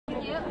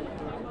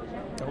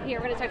Here,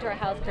 we're going to talk to our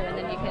house crew, and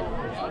then you can.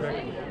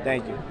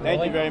 Thank you.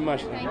 Thank you very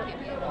much. Thank you.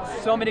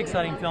 So many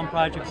exciting film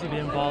projects you've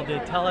been involved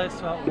in. Tell us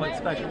what's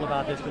special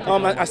about this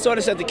particular I saw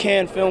this at the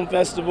Cannes Film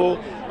Festival.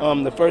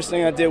 The first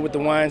thing I did with the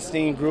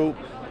Weinstein Group.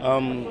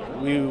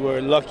 We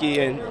were lucky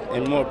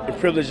and more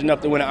privileged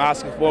enough to win an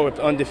Oscar for it with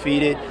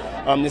Undefeated.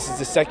 This is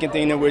the second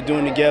thing that we're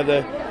doing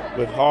together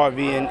with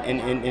Harvey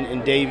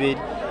and David,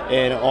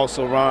 and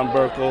also Ron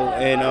Burkle.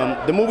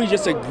 And the movie's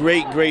just a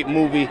great, great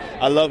movie.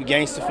 I love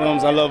gangster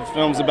films. I love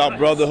films about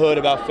brotherhood,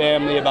 about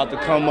family, about the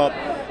come up.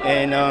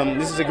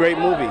 And this is a great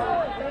movie.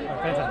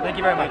 Fantastic. Thank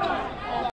you very much.